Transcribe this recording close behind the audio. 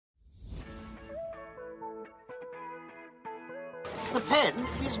The pen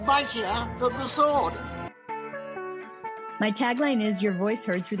is mightier than the sword. My tagline is your voice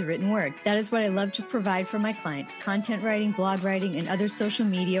heard through the written word. That is what I love to provide for my clients: content writing, blog writing, and other social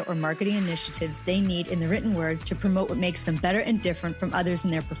media or marketing initiatives they need in the written word to promote what makes them better and different from others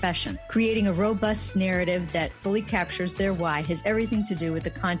in their profession. Creating a robust narrative that fully captures their why has everything to do with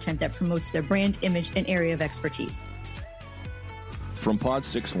the content that promotes their brand, image, and area of expertise. From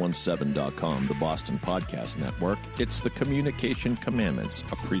Pod617.com, the Boston Podcast Network, it's the Communication Commandments,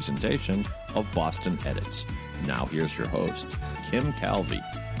 a presentation of Boston Edits. Now here's your host, Kim Calvi.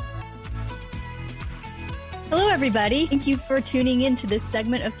 Hello, everybody. Thank you for tuning in to this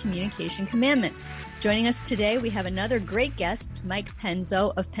segment of Communication Commandments. Joining us today, we have another great guest, Mike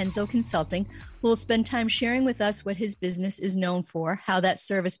Penzo of Penzo Consulting, who will spend time sharing with us what his business is known for, how that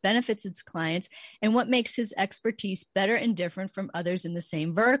service benefits its clients, and what makes his expertise better and different from others in the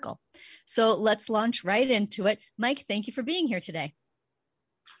same vertical. So let's launch right into it. Mike, thank you for being here today.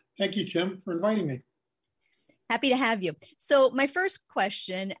 Thank you, Kim, for inviting me. Happy to have you. So my first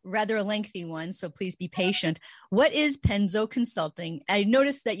question, rather a lengthy one, so please be patient. What is Penzo Consulting? I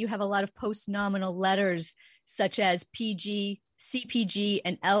noticed that you have a lot of post-nominal letters such as PG, CPG,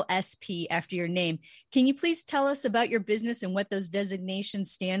 and LSP after your name. Can you please tell us about your business and what those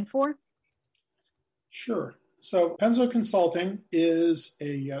designations stand for? Sure. So Penzo Consulting is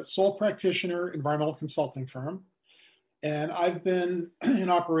a sole practitioner environmental consulting firm, and I've been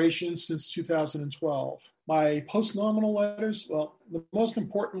in operation since 2012. My post-nominal letters, well, the most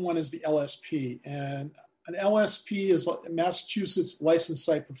important one is the LSP, and an LSP is a Massachusetts Licensed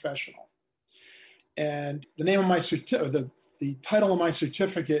Site Professional. And the name of my the title of my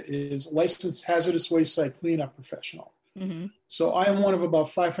certificate is Licensed Hazardous Waste Site Cleanup Professional. Mm-hmm. So I am one of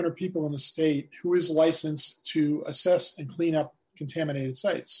about 500 people in the state who is licensed to assess and clean up contaminated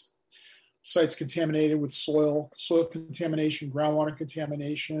sites. Sites contaminated with soil contamination, groundwater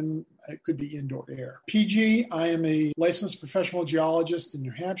contamination, it could be indoor air. PG, I am a licensed professional geologist in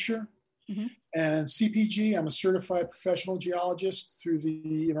New Hampshire. Mm-hmm. And CPG, I'm a certified professional geologist through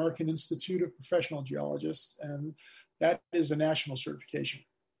the American Institute of Professional Geologists, and that is a national certification.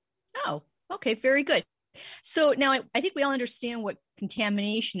 Oh, okay, very good. So now I think we all understand what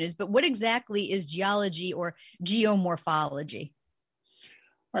contamination is, but what exactly is geology or geomorphology?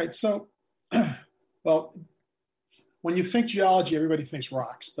 All right, so well, when you think geology, everybody thinks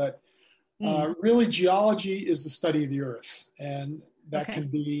rocks, but really geology is the study of the earth. And that can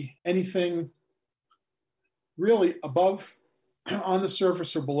be anything really above, on the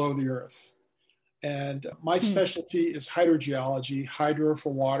surface or below the earth. And my specialty is hydrogeology, hydro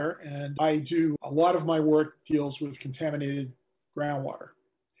for water. And I do a lot of my work deals with contaminated groundwater.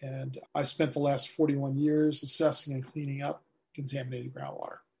 And I spent the last 41 years assessing and cleaning up contaminated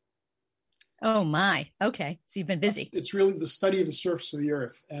groundwater. Oh my, okay. So you've been busy. It's really the study of the surface of the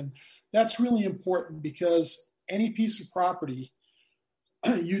earth. And that's really important because any piece of property,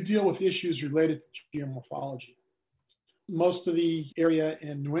 you deal with issues related to geomorphology. Most of the area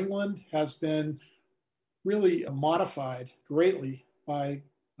in New England has been really modified greatly by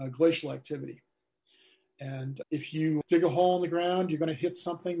glacial activity. And if you dig a hole in the ground, you're going to hit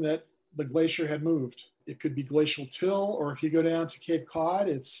something that the glacier had moved. It could be glacial till, or if you go down to Cape Cod,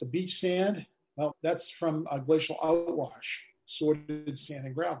 it's a beach sand. Well, that's from a glacial outwash, sorted sand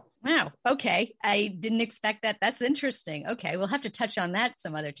and gravel. Wow. Okay. I didn't expect that. That's interesting. Okay. We'll have to touch on that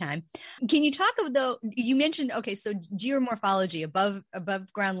some other time. Can you talk about, though, you mentioned, okay, so geomorphology above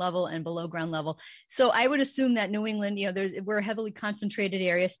ground level and below ground level. So I would assume that New England, we're a heavily concentrated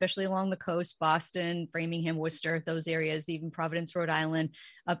area, especially along the coast, Boston, Framingham, Worcester, those areas, even Providence, Rhode Island,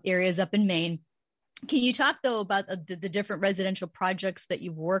 areas up in Maine. Can you talk, though, about the different residential projects that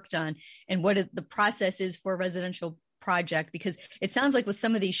you've worked on and what the process is for a residential project? Because it sounds like with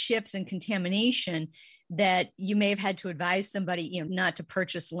some of these shifts and contamination that you may have had to advise somebody, not to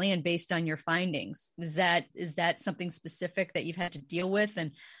purchase land based on your findings. Is that something specific that you've had to deal with?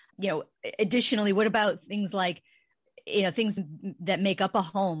 And, additionally, what about things like, things that make up a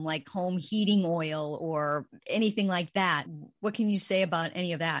home, like home heating oil or anything like that? What can you say about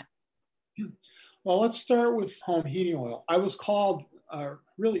any of that? Well, let's start with home heating oil. I was called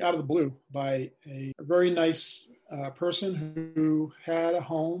really out of the blue by a very nice person who had a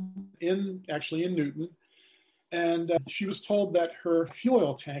home in Newton. And she was told that her fuel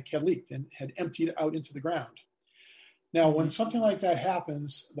oil tank had leaked and had emptied out into the ground. Now, when something like that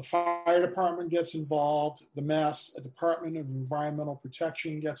happens, the fire department gets involved, the Department of Environmental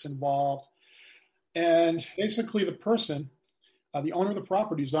Protection gets involved. And basically the person, the owner of the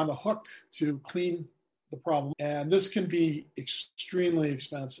property, is on the hook to clean the problem. And this can be extremely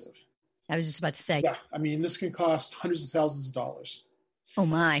expensive. I was just about to say. Yeah, I mean, this can cost hundreds of thousands of dollars. Oh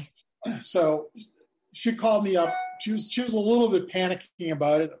my. So she called me up. She was a little bit panicking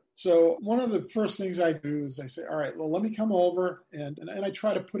about it. So one of the first things I do is I say, all right, well, let me come over, and I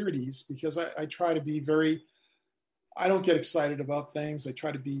try to put her at ease, because I try to be I don't get excited about things. I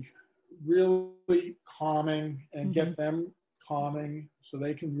try to be really calming and get them calming so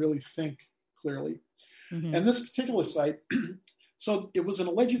they can really think clearly. And this particular site, so it was an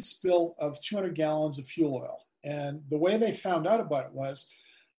alleged spill of 200 gallons of fuel oil. And the way they found out about it was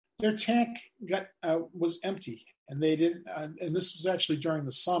their tank was empty, and they didn't. And this was actually during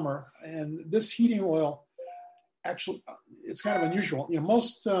the summer. And this heating oil, actually, it's kind of unusual.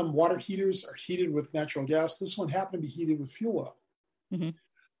 Most water heaters are heated with natural gas. This one happened to be heated with fuel oil.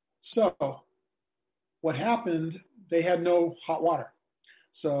 So what happened? They had no hot water.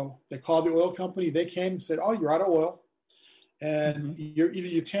 So they called the oil company. They came and said, "Oh, you're out of oil, and either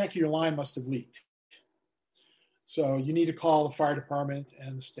your tank or your line must have leaked. So you need to call the fire department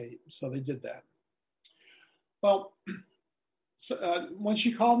and the state." So they did that. Well, so, when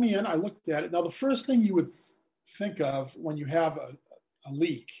she called me in, I looked at it. Now, the first thing you would think of when you have a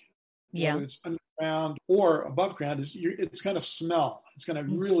leak, whether it's underground or above ground, is it's going to smell. It's going to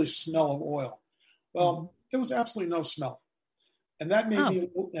really smell of oil. Well, there was absolutely no smell. And that made me,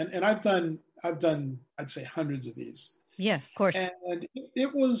 and I've done, I'd say hundreds of these. Yeah, of course. And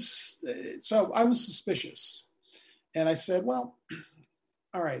it was, so I was suspicious. And I said, well,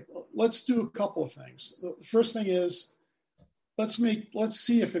 all right, let's do a couple of things. The first thing is, let's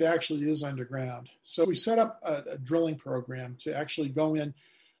see if it actually is underground. So we set up a drilling program to actually go in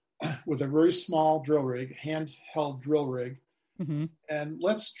with a very small drill rig, handheld drill rig, and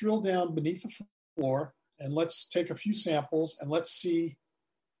let's drill down beneath the floor, and let's take a few samples, and let's see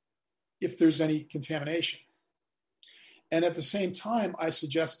if there's any contamination. And at the same time, I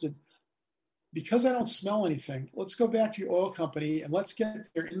suggested, because I don't smell anything, let's go back to your oil company and let's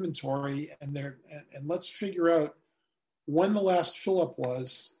get their inventory and let's figure out when the last fill up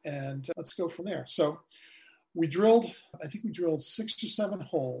was, and let's go from there. So I think we drilled 6 or 7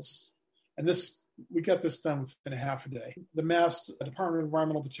 holes, and we got this done within a half a day. The Department of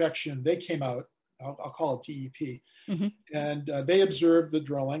Environmental Protection, they came out, I'll call it DEP, and they observed the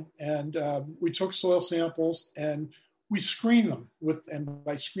drilling, and we took soil samples and we screened them and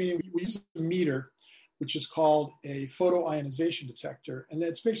by screening, we use a meter, which is called a photoionization detector. And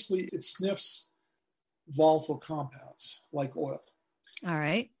it sniffs volatile compounds like oil. All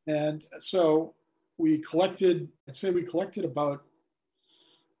right. And so we collected about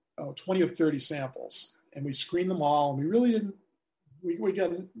 20 or 30 samples, and we screened them all. And we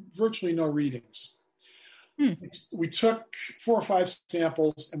got virtually no readings. We took 4 or 5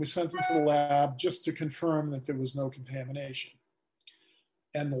 samples and we sent them to the lab just to confirm that there was no contamination.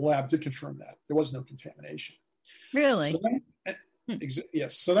 And the lab did confirm that there was no contamination. Really?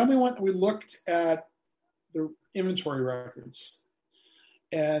 Yes. So then we looked at the inventory records.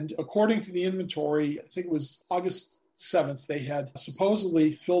 And according to the inventory, I think it was August 7th, they had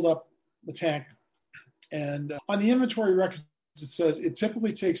supposedly filled up the tank. And on the inventory records, it says it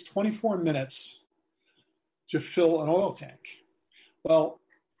typically takes 24 minutes to fill an oil tank. Well,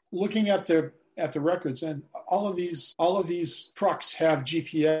 looking at the records, and all of these trucks have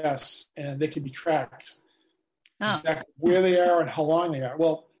GPS, and they can be tracked exactly where they are and how long they are.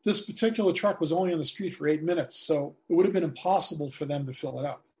 Well, this particular truck was only on the street for 8 minutes, so it would have been impossible for them to fill it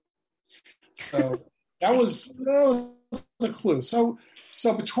up. So that was a clue. So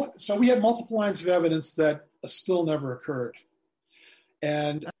we had multiple lines of evidence that a spill never occurred.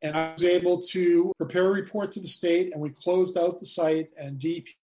 And I was able to prepare a report to the state, and we closed out the site, and DEP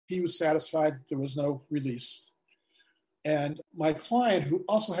was satisfied that there was no release. And my client, who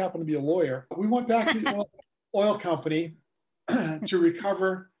also happened to be a lawyer, we went back to the oil company to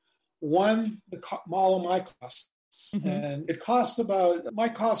recover all of my costs. And it cost my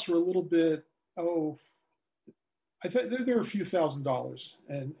costs were a little bit, I think there were a few $1,000s.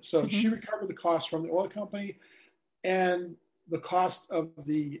 And so she recovered the cost from the oil company and the cost of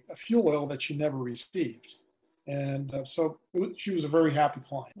the fuel oil that she never received. And so she was a very happy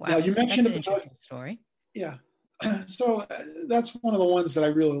client. Wow. Now, you mentioned that's an interesting story. Yeah. So that's one of the ones that I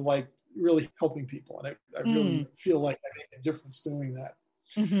really like, really helping people. And I really feel like I make a difference doing that.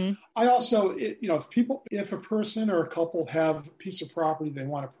 I also, if a person or a couple have a piece of property they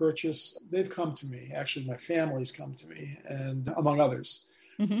want to purchase, they've come to me. Actually, my family's come to me, and among others.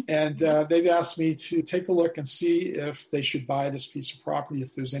 And they've asked me to take a look and see if they should buy this piece of property,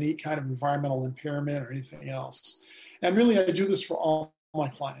 if there's any kind of environmental impairment or anything else. And really, I do this for all my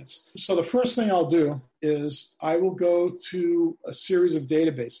clients. So the first thing I'll do is I will go to a series of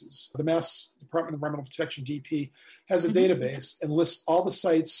databases. The Mass Department of Environmental Protection, DP, has a database and lists all the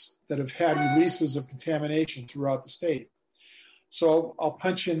sites that have had releases of contamination throughout the state. So I'll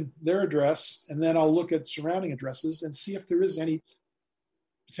punch in their address, and then I'll look at surrounding addresses and see if there is any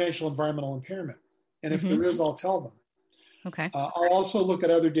potential environmental impairment. And if there is, I'll tell them. Okay. I'll also look at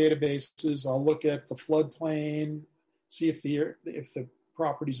other databases. I'll look at the floodplain, see if the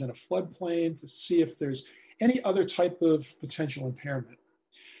property's in a floodplain, to see if there's any other type of potential impairment.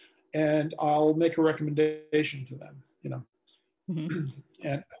 And I'll make a recommendation to them,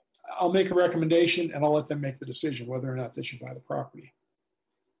 and I'll make a recommendation and I'll let them make the decision whether or not they should buy the property.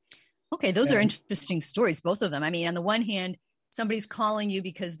 Okay, those are interesting stories, both of them. I mean, on the one hand, somebody's calling you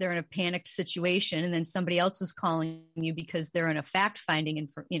because they're in a panicked situation, and then somebody else is calling you because they're in a fact-finding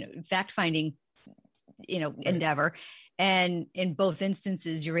endeavor. And in both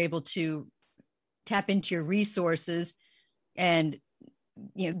instances, you're able to tap into your resources and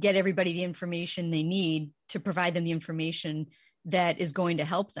get everybody the information they need to provide them the information that is going to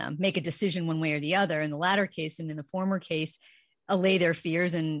help them make a decision one way or the other. In the latter case, and in the former case, allay their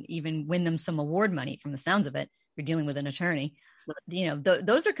fears and even win them some award money. From the sounds of it, you're dealing with an attorney.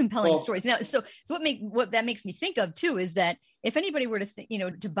 Those are compelling stories. Now, so what that makes me think of too is that if anybody were to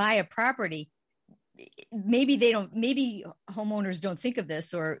to buy a property, maybe homeowners don't think of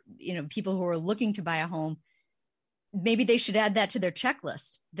this, or people who are looking to buy a home, maybe they should add that to their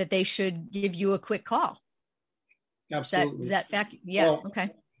checklist, that they should give you a quick call. Absolutely. Is that fact? Yeah. Okay.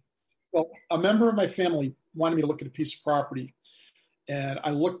 Well, a member of my family wanted me to look at a piece of property, and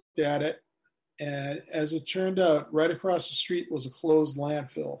I looked at it, and as it turned out, right across the street was a closed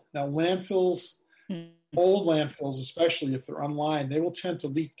landfill. Now, landfills, old landfills, especially if they're unlined, they will tend to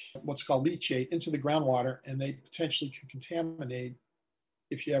leak what's called leachate into the groundwater, and they potentially can contaminate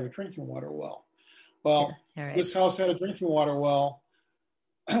if you have a drinking water well. Well, right. This house had a drinking water well.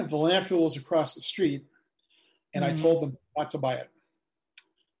 The landfill was across the street, and I told them not to buy it.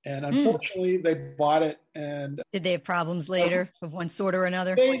 And unfortunately, they bought it. And did they have problems later of one sort or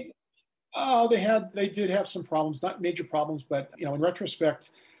another? They did have some problems, not major problems, but in retrospect,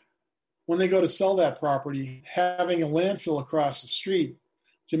 when they go to sell that property, having a landfill across the street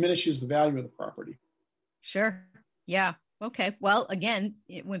diminishes the value of the property. Sure. Yeah. Okay. Well, again,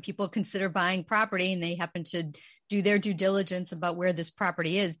 when people consider buying property and they happen to do their due diligence about where this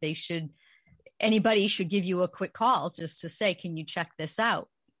property is, anybody should give you a quick call just to say, can you check this out?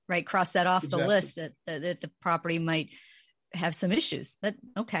 Right. Cross that off the list that the property might have some issues.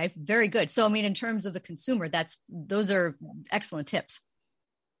 Okay. Very good. So, I mean, in terms of the consumer, those are excellent tips.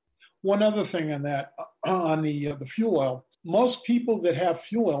 One other thing on that, on the fuel oil, most people that have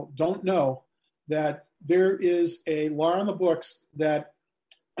fuel oil don't know that there is a law on the books that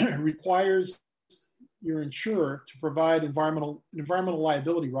requires your insurer to provide environmental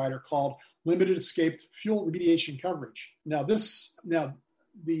liability rider called limited escaped fuel remediation coverage. Now,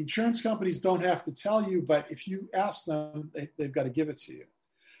 the insurance companies don't have to tell you, but if you ask them, they've got to give it to you.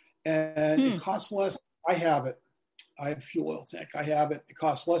 And it costs less. I have it. I have a fuel oil tank. I have it. It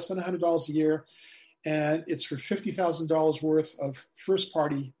costs less than $100 a year. And it's for $50,000 worth of first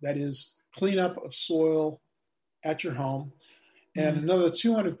party, that is cleanup of soil at your home, and another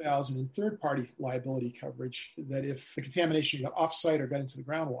 $200,000 in third party liability coverage, that if the contamination got offsite or got into the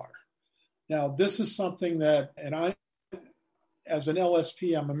groundwater. Now, this is something that, and I, as an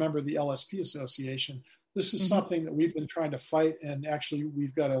LSP, I'm a member of the LSP Association. This is something that we've been trying to fight, and actually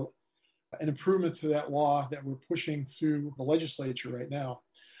we've got an improvement to that law that we're pushing through the legislature right now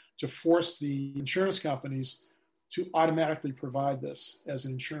to force the insurance companies to automatically provide this as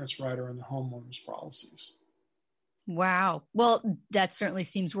an insurance rider on the homeowners' policies. Wow. Well, that certainly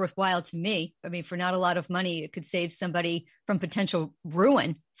seems worthwhile to me. I mean, for not a lot of money, it could save somebody from potential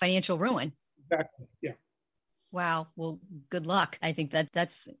ruin, financial ruin. Exactly. Yeah. Wow. Well, good luck. I think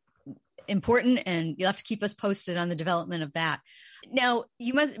that's important, and you'll have to keep us posted on the development of that. Now,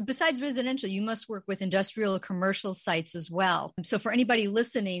 you must, besides residential, you must work with industrial or commercial sites as well. So for anybody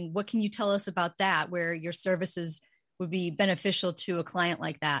listening, what can you tell us about that, where your services would be beneficial to a client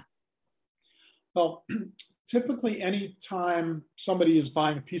like that? Well, typically any time somebody is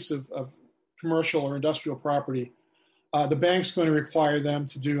buying a piece of commercial or industrial property, the bank's going to require them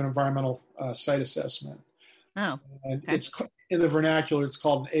to do an environmental site assessment. Oh, and okay. It's in the vernacular, it's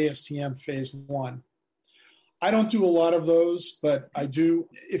called an ASTM phase 1. I don't do a lot of those, but I do.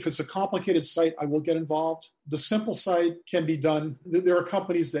 If it's a complicated site, I will get involved. The simple site can be done. There are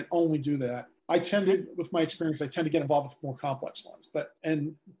companies that only do that. With my experience, I tend to get involved with more complex ones.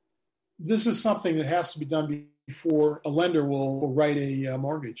 And this is something that has to be done before a lender will write a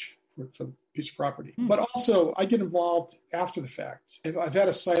mortgage for a piece of property. But also, I get involved after the fact. I've had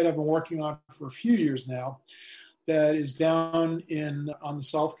a site I've been working on for a few years now that is down on the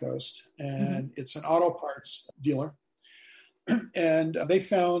South Coast, and it's an auto parts dealer. And they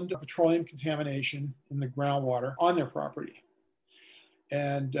found petroleum contamination in the groundwater on their property.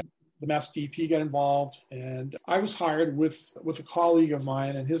 And the Mass DEP got involved, and I was hired with a colleague of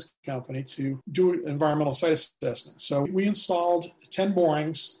mine and his company to do an environmental site assessment. So we installed 10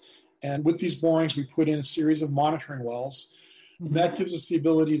 borings, and with these borings, we put in a series of monitoring wells. And that gives us the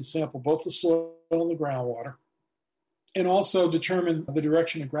ability to sample both the soil and the groundwater, and also determine the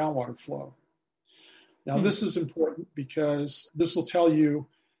direction of groundwater flow. Now, this is important because this will tell you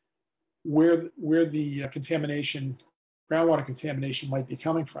where the groundwater contamination might be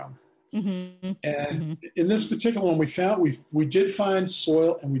coming from. And in this particular one, we did find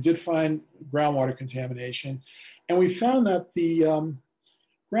soil and we did find groundwater contamination. And we found that the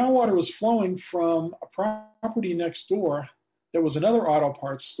groundwater was flowing from a property next door that was another auto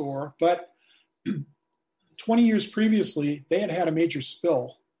parts store, but 20 years previously, they had a major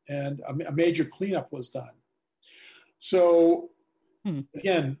spill and a major cleanup was done. So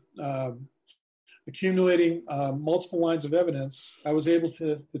again, accumulating multiple lines of evidence, I was able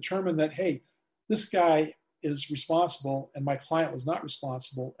to determine that, hey, this guy is responsible and my client was not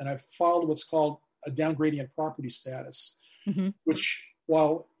responsible. And I filed what's called a down gradient property status, which,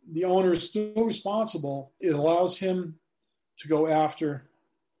 while the owner is still responsible, it allows him to go after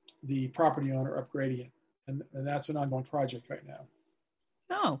the property owner up gradient. And that's an ongoing project right now.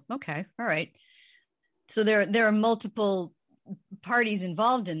 Oh, okay. All right. So there are multiple parties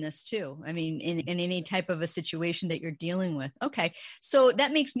involved in this too. I mean, in any type of a situation that you're dealing with. Okay. So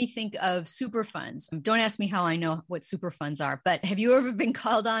that makes me think of super funds. Don't ask me how I know what super funds are, but have you ever been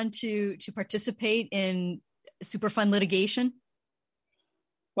called on to participate in super fund litigation?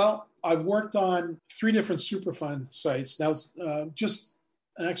 Well, I've worked on 3 different Superfund sites. Now, just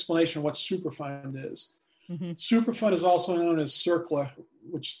an explanation of what Superfund is. Superfund is also known as CERCLA,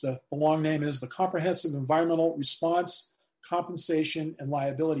 which the long name is the Comprehensive Environmental Response, Compensation, and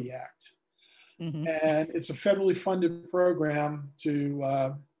Liability Act. And it's a federally funded program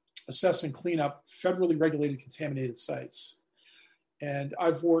to assess and clean up federally regulated contaminated sites. And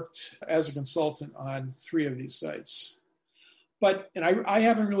I've worked as a consultant on 3 of these sites. And I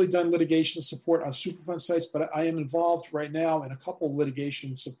haven't really done litigation support on Superfund sites, but I am involved right now in a couple of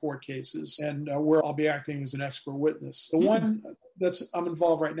litigation support cases, and where I'll be acting as an expert witness. The one I'm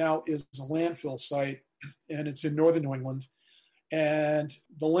involved right now is a landfill site, and it's in northern New England. And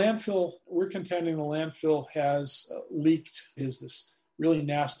the landfill, we're contending the landfill has leaked is this really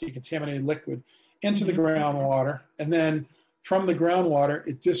nasty contaminated liquid into the groundwater, and then from the groundwater,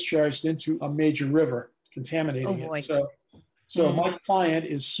 it discharged into a major river, contaminating it. So my client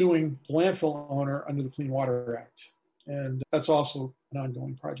is suing the landfill owner under the Clean Water Act. And that's also an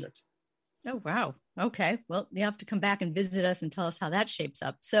ongoing project. Oh, wow. Okay. Well, you have to come back and visit us and tell us how that shapes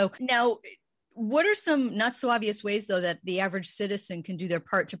up. So now, what are some not so obvious ways, though, that the average citizen can do their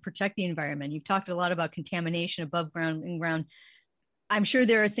part to protect the environment? You've talked a lot about contamination above ground, in ground. I'm sure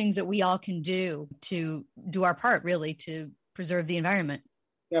there are things that we all can do to do our part, really, to preserve the environment.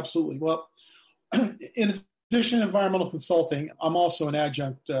 Absolutely. Well, in addition to environmental consulting, I'm also an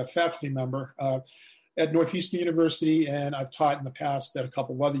adjunct faculty member at Northeastern University, and I've taught in the past at a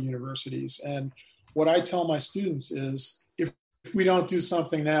couple of other universities. And what I tell my students is, if we don't do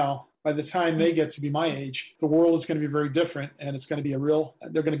something now, by the time they get to be my age, the world is going to be very different, and it's going to be there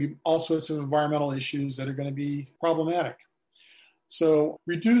are going to be all sorts of environmental issues that are going to be problematic. So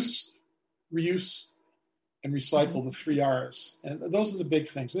reduce, reuse, and recycle, the 3 R's. And those are the big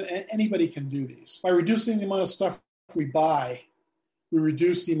things. Anybody can do these. By reducing the amount of stuff we buy, we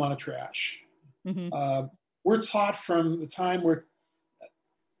reduce the amount of trash. We're taught from the time we're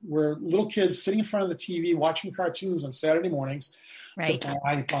little kids sitting in front of the TV watching cartoons on Saturday mornings to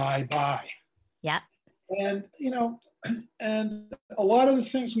buy. Yeah. And, and a lot of the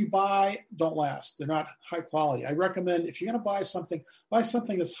things we buy don't last. They're not high quality. I recommend if you're going to buy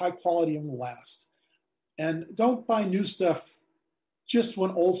something that's high quality and will last. And don't buy new stuff just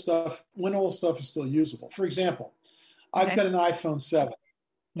when old stuff is still usable. For example, I've got an iPhone 7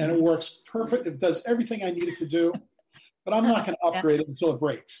 and it works perfect. It does everything I need it to do, but I'm not going to upgrade it until it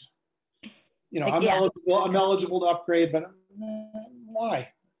breaks. I'm eligible to upgrade, but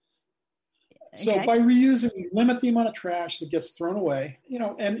why? Okay. So by reusing, we limit the amount of trash that gets thrown away,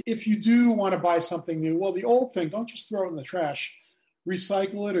 and if you do want to buy something new, well, the old thing, don't just throw it in the trash.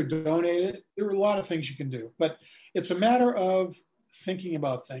 Recycle it or donate it. There are a lot of things you can do, but it's a matter of thinking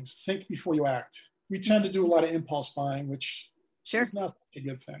about things. Think before you act. we tend to do a lot of impulse buying, which Sure. is not such a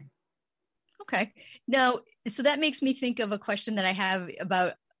good thing. Okay. Now, so that makes me think of a question that I have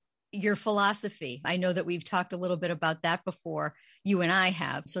about your philosophy. I know that we've talked a little bit about that before, you and I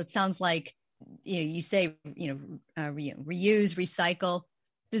have. So it sounds like, you say, reuse, recycle.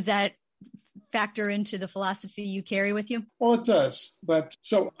 Does that factor into the philosophy you carry with you? Well, it does. But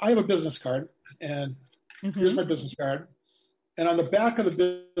so I have a business card, and here's my business card. And on the back of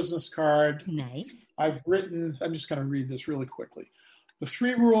the business card, Nice. I've written, I'm just going to read this really quickly. The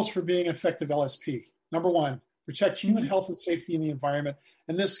 3 rules for being an effective LSP. Number 1, protect human health and safety in the environment.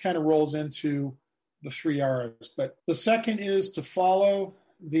 And this kind of rolls into the 3 R's. But the second is to follow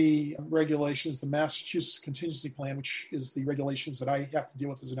the regulations, the Massachusetts Contingency Plan, which is the regulations that I have to deal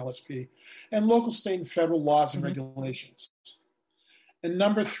with as an LSP, and local, state, and federal laws and regulations. And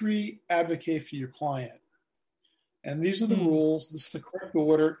number 3, advocate for your client. And these are the rules. This is the correct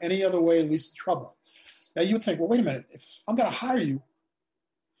order. Any other way leads to trouble. Now you would think, well, wait a minute. If I'm going to hire you,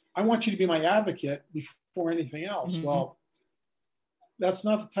 I want you to be my advocate before anything else. Well, that's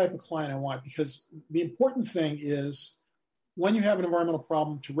not the type of client I want, because the important thing is when you have an environmental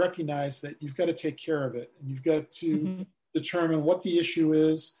problem to recognize that you've got to take care of it, and you've got to determine what the issue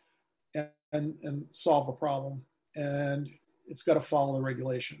is and solve the problem. And it's got to follow the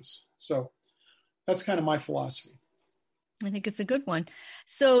regulations. So that's kind of my philosophy. I think it's a good one.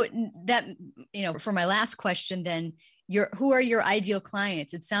 So that, for my last question, then, who are your ideal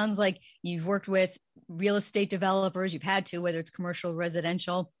clients? It sounds like you've worked with real estate developers. You've had to, whether it's commercial,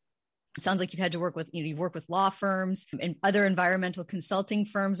 residential. It sounds like you've had to work with, you've worked with law firms and other environmental consulting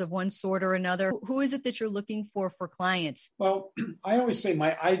firms of one sort or another. Who is it that you're looking for clients? Well, I always say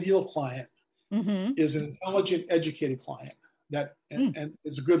my ideal client is an intelligent, educated client that and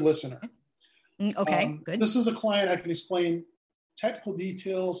is a good listener. Okay, good. This is a client I can explain technical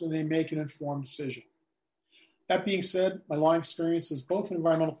details and they make an informed decision. That being said, my long experience as both an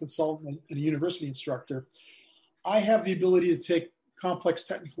environmental consultant and a university instructor, I have the ability to take complex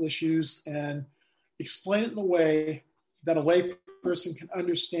technical issues and explain it in a way that a lay person can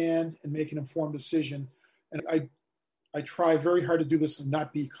understand and make an informed decision. And I try very hard to do this and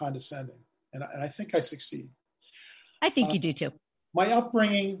not be condescending. And I think I succeed. I think you do too. My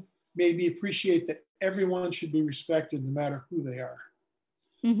upbringing made me appreciate that everyone should be respected no matter who they are.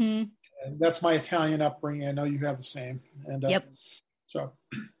 And that's my Italian upbringing. I know you have the same. And so.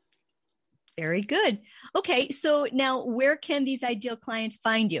 Very good. Okay. So now where can these ideal clients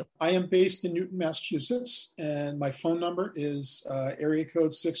find you? I am based in Newton, Massachusetts, and my phone number is area code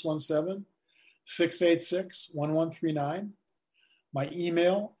 617-686-1139. My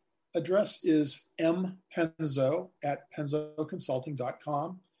email address is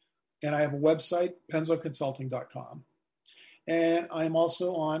mpenzo@penzoconsulting.com. And I have a website, penzoconsulting.com. And I'm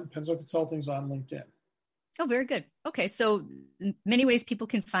also on Penzo Consulting's on LinkedIn. Oh, very good. Okay. So in many ways people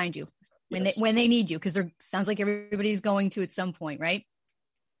can find you when they need you, because there sounds like everybody's going to at some point, right?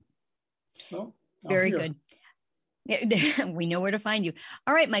 Well, very good. We know where to find you.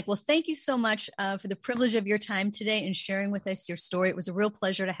 All right, Mike. Well, thank you so much for the privilege of your time today and sharing with us your story. It was a real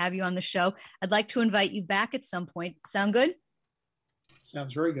pleasure to have you on the show. I'd like to invite you back at some point. Sound good?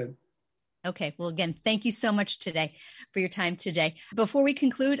 Sounds very good. Okay. Well, again, thank you so much today for your time today. Before we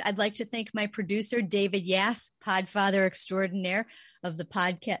conclude, I'd like to thank my producer, David Yass, podfather extraordinaire of the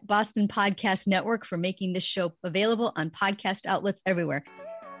Boston Podcast Network, for making this show available on podcast outlets everywhere.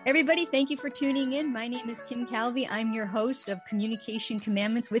 Everybody, thank you for tuning in. My name is Kim Calvi. I'm your host of Communication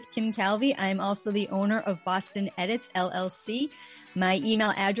Commandments with Kim Calvi. I'm also the owner of Boston Edits, LLC. My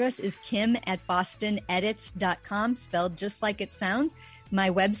email address is kim@bostonedits.com, spelled just like it sounds. My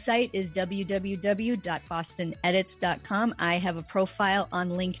website is www.bostonedits.com. I have a profile on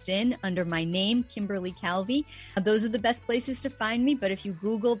LinkedIn under my name, Kimberly Calvi. Those are the best places to find me. But if you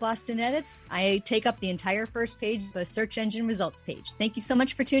Google Boston Edits, I take up the entire first page, the search engine results page. Thank you so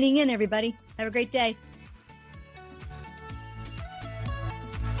much for tuning in, everybody. Have a great day.